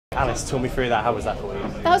Alice, talk me through that. How was that for you?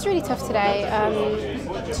 That was really tough today.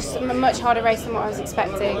 Just a much harder race than what I was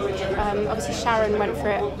expecting. Obviously Sharon went for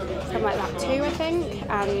it from like lap 2, I think,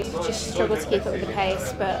 and just struggled to keep up with the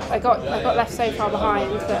pace. But I got left so far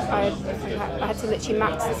behind that I had to literally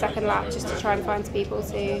max the second lap just to try and find people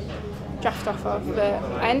to draft off of. But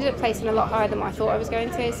I ended up placing a lot higher than what I thought I was going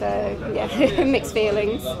to. So yeah, mixed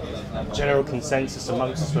feelings. General consensus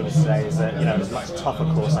amongst the swimmers today is that, it was a much tougher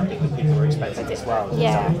course, I think, than people were expecting as well.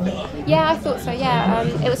 Yeah, I thought so. Yeah,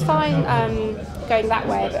 it was fine going that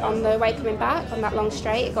way, but on the way coming back on that long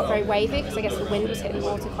straight, it got very wavy because I guess the wind was hitting the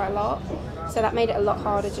water quite a lot. So that made it a lot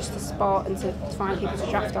harder just to spot and to find people to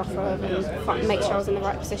draft off of and make sure I was in the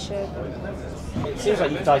right position. It seems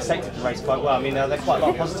like you've dissected the race quite well. I mean, are there quite a lot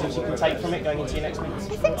of positives you can take from it going into your next meet? I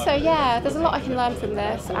think so, yeah. There's a lot I can learn from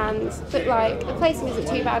this, but like the placing isn't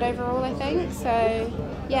too bad overall, I think. So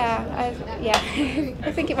yeah,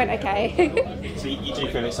 I think it went okay. So you do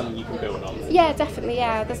feel it's something you can build on? Yeah, definitely.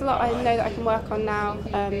 Yeah, there's a lot I know that I can work on now.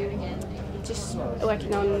 Just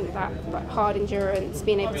working on that hard endurance,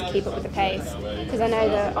 being able to keep up with the pace. Because I know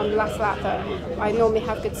that on the last lap that I normally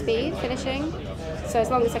have good speed finishing. So as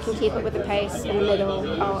long as I can keep up with the pace in the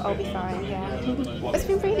middle, I'll be fine. Yeah, it's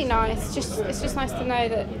been really nice. It's just nice to know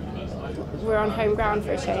that we're on home ground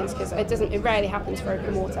for a change because it rarely happens for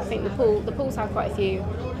open water. I think the pools have quite a few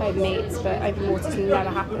home meets, but open water's never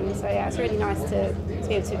happened. So yeah, it's really nice to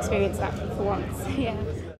be able to experience that for once. Yeah.